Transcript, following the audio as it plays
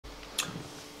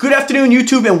Good afternoon,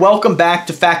 YouTube, and welcome back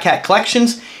to Fat Cat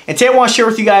Collections. And today I want to share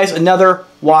with you guys another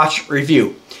watch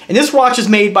review. And this watch is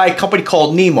made by a company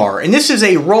called Neymar. And this is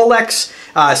a Rolex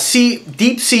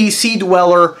Deepsea Sea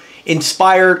Dweller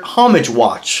inspired Homage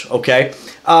watch, okay?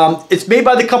 It's made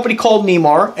by the company called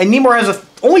Neymar. And Neymar has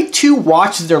only two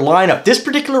watches in their lineup. This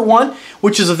particular one,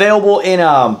 which is available in,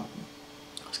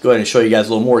 let's go ahead and show you guys a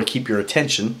little more to keep your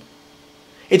attention.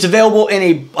 It's available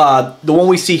in the one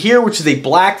we see here, which is a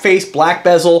black face, black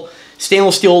bezel,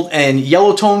 stainless steel, and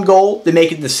yellow tone gold. They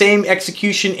make it the same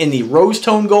execution in the rose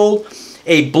tone gold.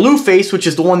 A blue face, which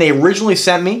is the one they originally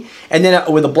sent me, and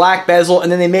then with a black bezel, and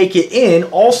then they make it in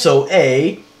also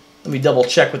let me double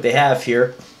check what they have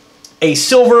here, a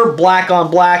silver, black on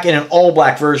black, and an all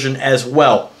black version as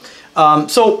well.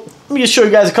 So let me just show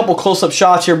you guys a couple close-up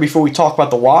shots here before we talk about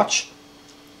the watch.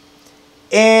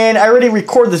 And I already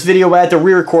recorded this video, but I had to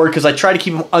re-record because I try to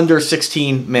keep them under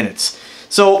 16 minutes.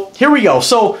 So here we go.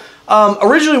 So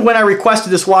originally when I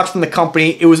requested this watch from the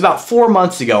company, it was about 4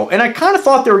 months ago. And I kind of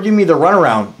thought they were giving me the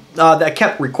runaround. I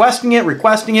kept requesting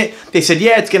it. They said,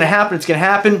 yeah, it's going to happen, it's going to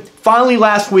happen. Finally,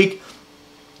 last week,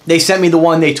 they sent me the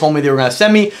one they told me they were going to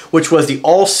send me, which was the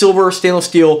all-silver stainless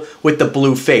steel with the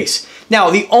blue face. Now,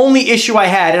 the only issue I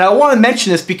had, and I want to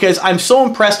mention this because I'm so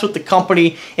impressed with the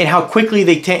company and how quickly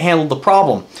they handled the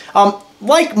problem.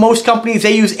 Like most companies,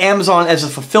 they use Amazon as a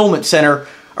fulfillment center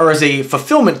or as a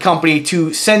fulfillment company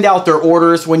to send out their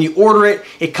orders. When you order it,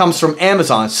 it comes from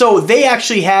Amazon. So they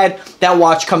actually had that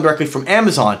watch come directly from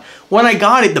Amazon. When I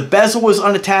got it, the bezel was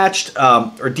unattached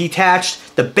or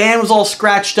detached. The band was all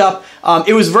scratched up.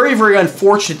 It was very, very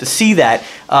unfortunate to see that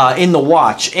in the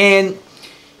watch. And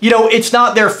you know, it's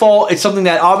not their fault. It's something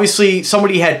that obviously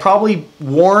somebody had probably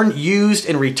worn, used,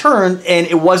 and returned, and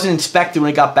it wasn't inspected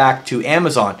when it got back to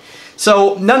Amazon.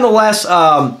 So nonetheless,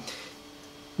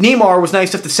 Neymar was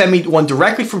nice enough to send me one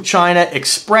directly from China,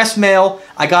 express mail.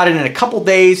 I got it in a couple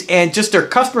days, and just their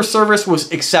customer service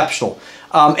was exceptional.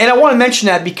 And I want to mention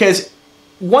that because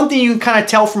one thing you can kind of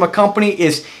tell from a company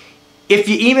is if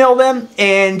you email them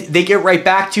and they get right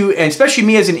back to you, and especially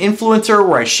me as an influencer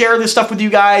where I share this stuff with you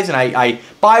guys and I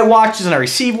buy watches and I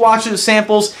receive watches as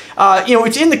samples, you know,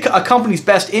 it's in a company's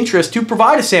best interest to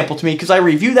provide a sample to me because I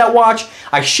review that watch,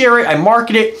 I share it, I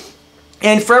market it,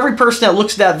 and for every person that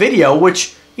looks at that video,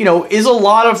 which you know, is a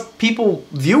lot of people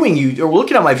viewing you or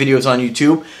looking at my videos on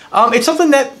YouTube. It's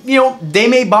something that, you know, they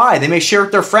may buy, they may share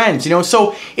with their friends, you know,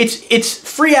 so it's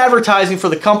free advertising for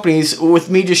the companies with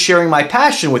me just sharing my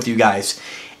passion with you guys.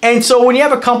 And so when you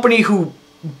have a company who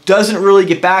doesn't really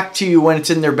get back to you when it's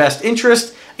in their best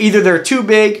interest, either they're too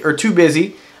big or too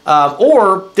busy,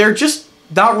 or they're just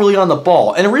not really on the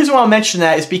ball. And the reason why I mention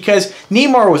that is because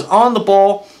Neymar was on the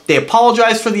ball. They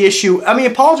apologized for the issue. I mean,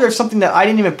 apologized for something that I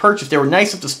didn't even purchase. They were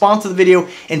nice enough to sponsor the video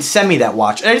and send me that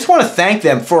watch. And I just want to thank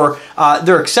them for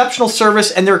their exceptional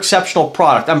service and their exceptional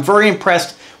product. I'm very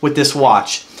impressed with this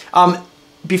watch.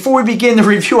 Before we begin the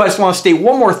review, I just want to state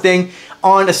one more thing.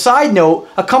 On a side note,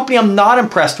 a company I'm not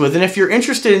impressed with, and if you're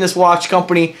interested in this watch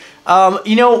company,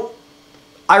 you know,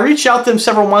 I reached out to them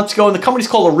several months ago, and the company's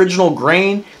called Original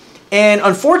Grain. And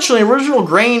unfortunately, Original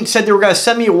Grain said they were going to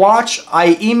send me a watch.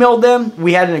 I emailed them.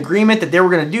 We had an agreement that they were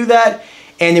going to do that.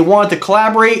 And they wanted to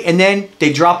collaborate. And then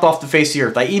they dropped off the face of the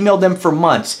earth. I emailed them for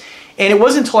months. And it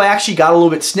wasn't until I actually got a little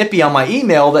bit snippy on my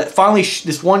email that finally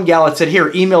this one gal had said, here,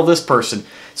 email this person.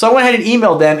 So I went ahead and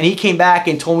emailed them. And he came back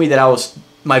and told me that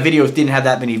my videos didn't have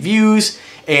that many views.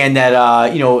 And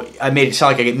that, you know, I made it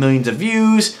sound like I get millions of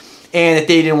views. And that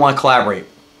they didn't want to collaborate.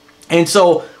 And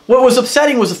so what was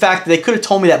upsetting was the fact that they could have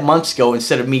told me that months ago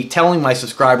instead of me telling my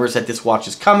subscribers that this watch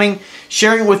is coming,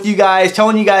 sharing it with you guys,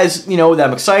 telling you guys, you know, that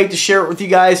I'm excited to share it with you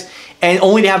guys, and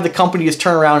only to have the company just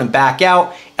turn around and back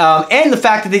out. And the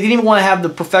fact that they didn't even want to have the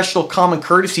professional common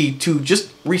courtesy to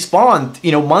just respond,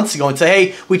 you know, months ago and say,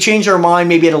 hey, we changed our mind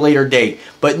maybe at a later date.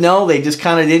 But no, they just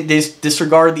kind of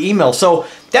disregarded the email. So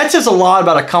that says a lot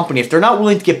about a company. If they're not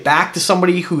willing to get back to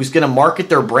somebody who's going to market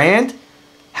their brand,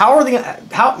 how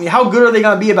good are they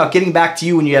going to be about getting back to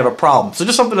you when you have a problem? So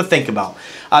just something to think about.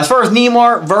 As far as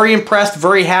Neymar, very impressed,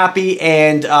 very happy,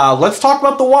 and let's talk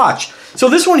about the watch. So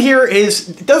this one here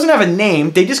it doesn't have a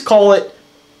name. They just call it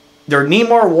their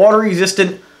Neymar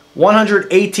water-resistant 100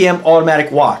 ATM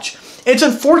automatic watch. It's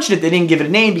unfortunate they didn't give it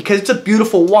a name because it's a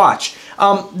beautiful watch.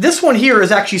 This one here is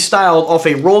actually styled off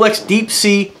a Rolex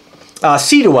Deepsea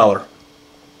Sea Dweller.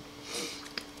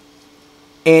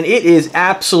 And it is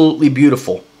absolutely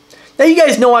beautiful. Now you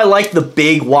guys know I like the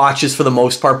big watches for the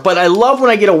most part, but I love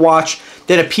when I get a watch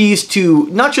that appeals to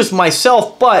not just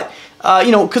myself, but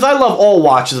you know, because I love all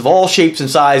watches of all shapes and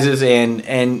sizes,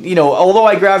 and you know, although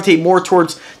I gravitate more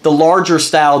towards the larger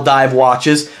style dive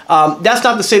watches, that's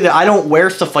not to say that I don't wear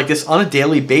stuff like this on a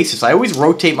daily basis. I always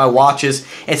rotate my watches,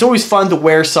 and it's always fun to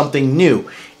wear something new.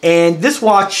 And this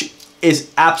watch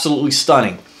is absolutely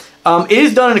stunning. It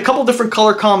is done in a couple different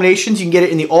color combinations. You can get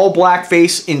it in the all black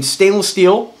face in stainless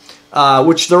steel,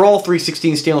 which they're all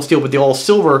 316 stainless steel, but they're all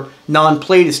silver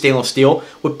non-plated stainless steel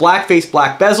with black face,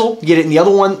 black bezel. You get it in the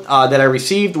other one that I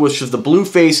received, which is the blue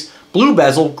face, blue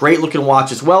bezel. Great looking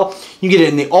watch as well. You get it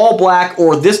in the all black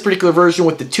or this particular version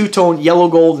with the two-tone yellow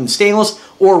gold and stainless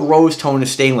or rose tone and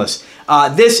stainless.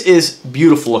 This is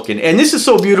beautiful looking, and this is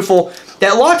so beautiful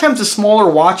that a lot of times the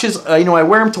smaller watches, you know, I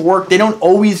wear them to work. They don't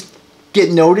always get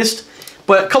noticed,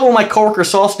 but a couple of my coworkers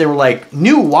saw it, they were like,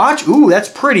 new watch? Ooh, that's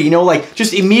pretty, you know, like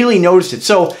just immediately noticed it.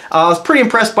 So I was pretty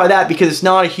impressed by that because it's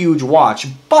not a huge watch.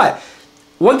 But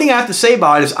one thing I have to say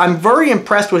about it is I'm very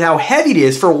impressed with how heavy it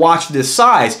is for a watch this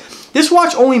size. This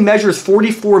watch only measures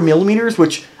 44 millimeters,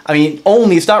 which, I mean,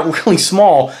 only, it's not really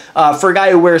small. For a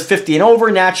guy who wears 50 and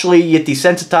over, naturally you get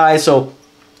desensitized, so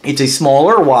it's a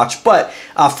smaller watch, but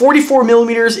 44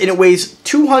 millimeters, and it weighs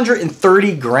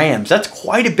 230 grams. That's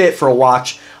quite a bit for a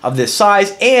watch of this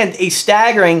size, and a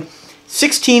staggering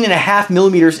 16.5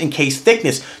 millimeters in case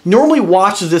thickness. Normally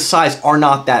watches this size are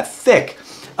not that thick.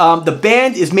 The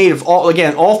band is made of all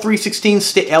 316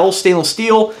 L stainless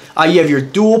steel. You have your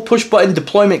dual push button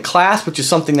deployment clasp, which is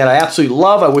something that I absolutely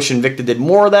love. I wish Invicta did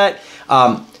more of that.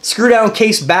 Screw down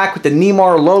case back with the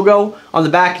Neymar logo. On the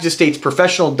back it just states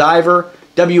Professional Diver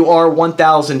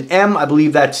WR1000M. I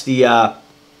believe that's the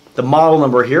model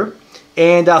number here.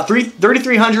 And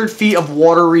 3,300 feet of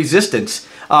water resistance.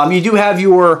 You do have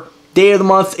your day of the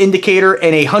month indicator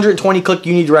and a 120 click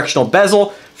unidirectional bezel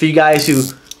for you guys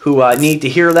who need to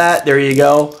hear that. There you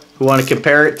go. Who want to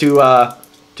compare it to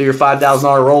your $5,000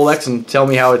 Rolex and tell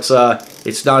me how it's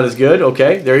not as good.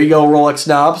 Okay, there you go, Rolex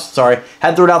snobs. Sorry,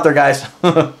 had to throw it out there, guys.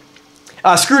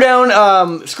 Screw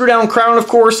down crown, of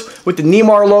course, with the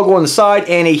Neymar logo on the side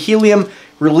and a helium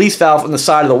release valve on the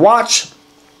side of the watch.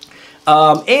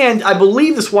 And I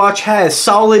believe this watch has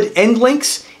solid end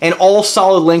links and all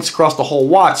solid links across the whole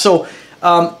watch. So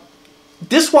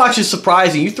this watch is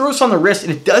surprising. You throw this on the wrist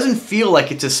and it doesn't feel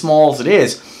like it's as small as it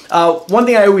is. One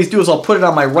thing I always do is I'll put it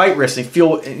on my right wrist and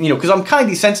feel, you know, because I'm kind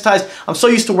of desensitized. I'm so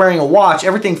used to wearing a watch,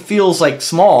 everything feels like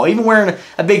small. Even wearing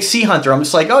a big Sea Hunter, I'm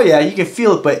just like, oh yeah, you can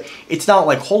feel it, but it's not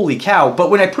like holy cow. But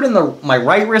when I put it in my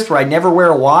right wrist where I never wear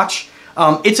a watch,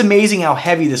 it's amazing how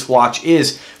heavy this watch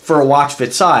is for a watch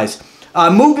fit size.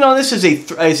 Movement on this is a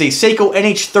Seiko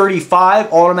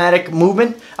NH35 automatic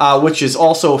movement, which is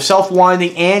also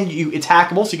self-winding and it's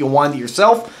hackable, so you can wind it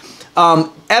yourself.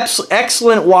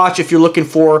 Excellent watch if you're looking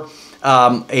for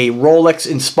a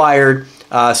Rolex-inspired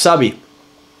subby.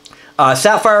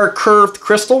 Sapphire curved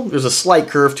crystal. There's a slight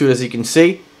curve to it, as you can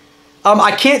see.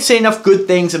 I can't say enough good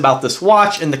things about this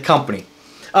watch and the company.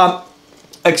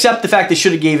 Except the fact they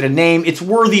should have gave it a name. It's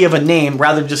worthy of a name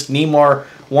rather than just Neymar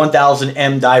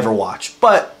 1000M diver watch.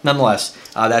 But nonetheless,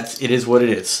 it is what it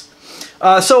is.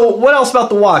 So what else about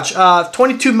the watch?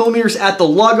 22 millimeters at the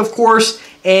lug, of course.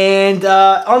 And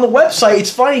on the website,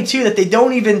 it's funny too that they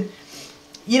don't even,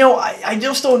 you know, I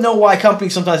just don't know why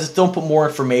companies sometimes just don't put more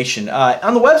information.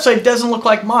 On the website, it doesn't look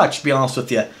like much, to be honest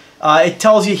with you. It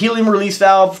tells you helium release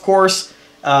valve, of course.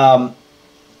 Let's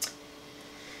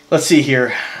see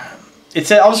here.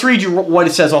 I'll just read you what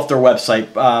it says off their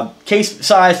website. Case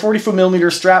size 44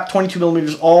 millimeters, strap 22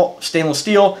 millimeters, all stainless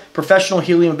steel. Professional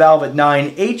helium valve at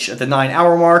 9H at the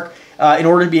 9-hour mark in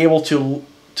order to be able to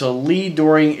lead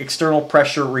during external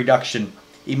pressure reduction.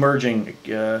 Emerging,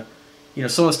 you know,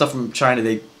 some of the stuff from China,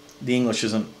 the English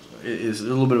is a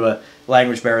little bit of a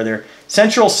language barrier there.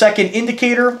 Central second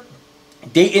indicator,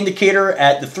 date indicator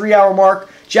at the 3-hour mark.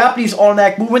 Japanese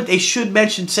automatic movement. They should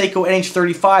mention Seiko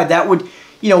NH35. That would,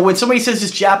 you know, when somebody says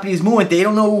this Japanese movement, they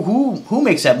don't know who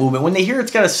makes that movement. When they hear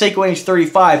it's got a Seiko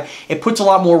NH35, it puts a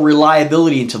lot more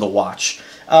reliability into the watch.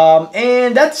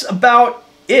 And that's about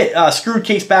it. Screwed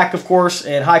case back, of course,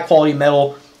 and high quality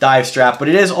metal dive strap, but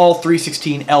it is all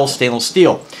 316L stainless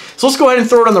steel. So let's go ahead and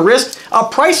throw it on the wrist.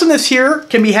 Price on this here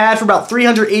can be had for about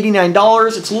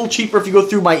 $389. It's a little cheaper if you go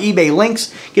through my eBay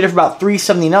links. Get it for about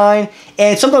 $379.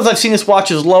 And sometimes I've seen this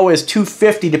watch as low as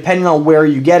 $250 depending on where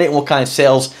you get it and what kind of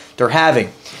sales they're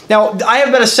having. Now, I have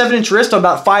about a 7-inch wrist. I'm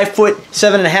about 5 foot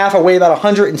 7.5. I weigh about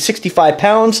 165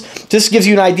 pounds. This gives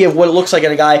you an idea of what it looks like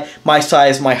in a guy my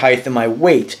size, my height, and my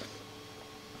weight.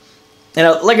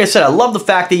 And like I said, I love the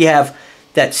fact that you have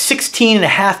that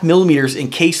 16.5 millimeters in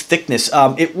case thickness.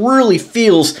 It really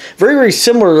feels very, very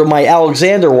similar to my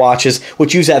Alexander watches,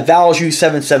 which use that Valjoux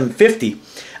 7750.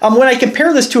 when I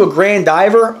compare this to a Grand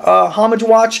Diver Homage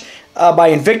watch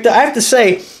by Invicta, I have to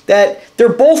say that they're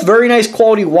both very nice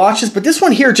quality watches, but this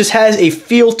one here just has a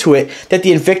feel to it that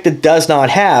the Invicta does not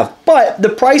have. But the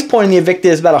price point in the Invicta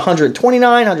is about $129,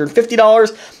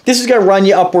 $150. This is going to run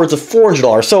you upwards of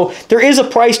 $400. So there is a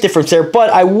price difference there, but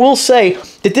I will say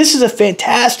that this is a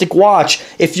fantastic watch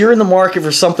if you're in the market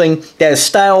for something that is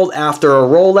styled after a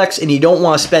Rolex and you don't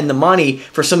want to spend the money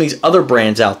for some of these other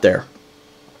brands out there.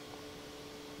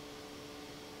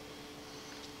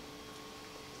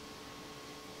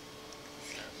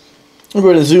 I'm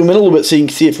going to zoom in a little bit so you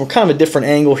can see it from kind of a different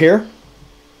angle here.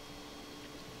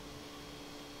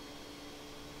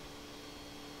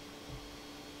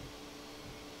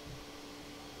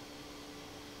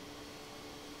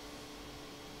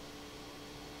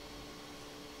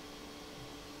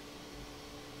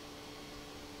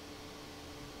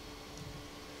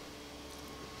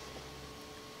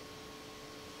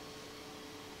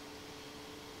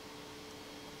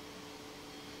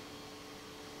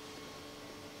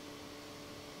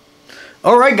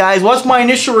 Alright guys, what's my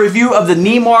initial review of the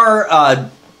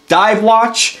Neymar dive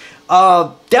watch?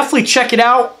 Definitely check it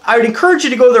out. I would encourage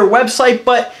you to go to their website,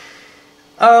 but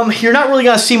you're not really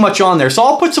going to see much on there. So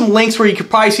I'll put some links where you could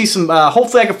probably see some,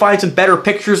 hopefully I can find some better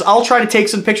pictures. I'll try to take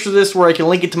some pictures of this where I can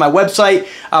link it to my website,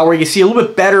 where you can see a little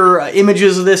bit better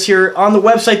images of this here. On the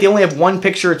website, they only have one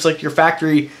picture. It's like your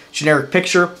factory generic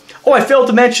picture. Oh, I failed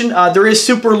to mention, there is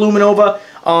Super Luminova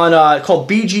on, called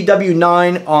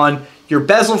BGW9 on your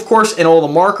bezel, of course, and all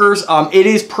the markers. It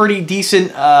is pretty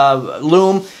decent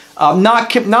lume.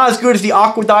 Not as good as the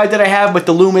Aqua Dive that I have, but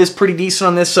the lume is pretty decent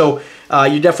on this, so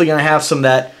you're definitely going to have some of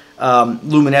that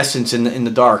luminescence in the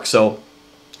dark. So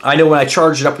I know when I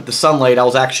charged it up with the sunlight, I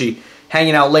was actually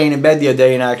hanging out laying in bed the other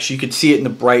day, and actually you could see it in the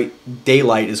bright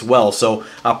daylight as well. So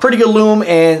pretty good lume,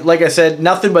 and like I said,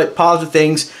 nothing but positive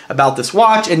things about this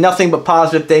watch, and nothing but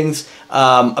positive things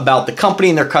about the company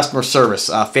and their customer service.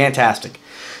 Fantastic.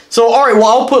 So, alright, well,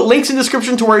 I'll put links in the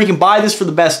description to where you can buy this for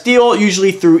the best deal,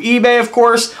 usually through eBay, of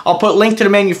course. I'll put a link to the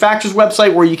manufacturer's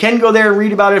website where you can go there and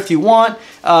read about it if you want.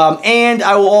 And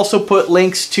I will also put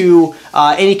links to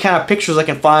any kind of pictures I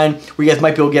can find where you guys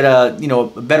might be able to get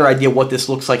a better idea of what this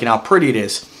looks like and how pretty it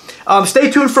is.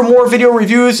 Stay tuned for more video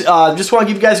reviews. Just want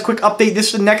to give you guys a quick update.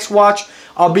 This is the next watch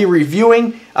I'll be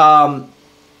reviewing. Or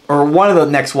one of the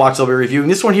next watches I'll be reviewing.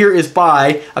 This one here is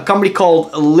by a company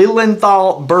called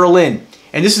Lilienthal Berlin.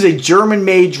 And this is a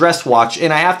German-made dress watch,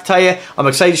 and I have to tell you, I'm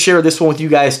excited to share this one with you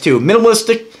guys too.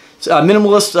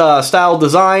 Minimalist style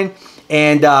design,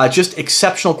 and just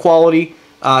exceptional quality,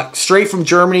 straight from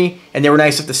Germany. And they were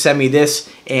nice enough to send me this,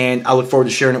 and I look forward to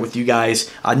sharing it with you guys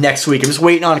next week. I'm just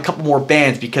waiting on a couple more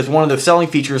bands because one of the selling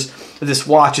features of this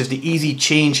watch is the easy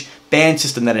change band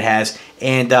system that it has,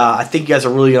 and I think you guys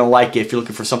are really going to like it if you're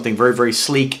looking for something very, very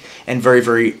sleek and very,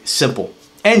 very simple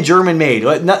and German-made.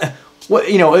 What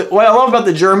I love about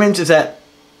the Germans is that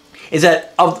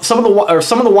of some of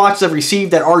the watches I've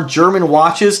received that are German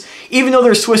watches, even though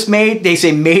they're Swiss made, they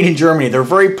say made in Germany. They're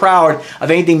very proud of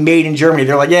anything made in Germany.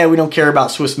 They're like, yeah, we don't care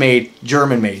about Swiss made,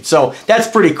 German made. So that's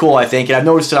pretty cool, I think, and I've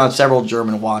noticed it on several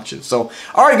German watches. So,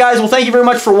 all right, guys, well, thank you very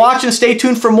much for watching. Stay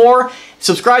tuned for more.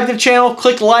 Subscribe to the channel,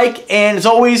 click like, and as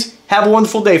always, have a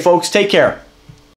wonderful day, folks. Take care.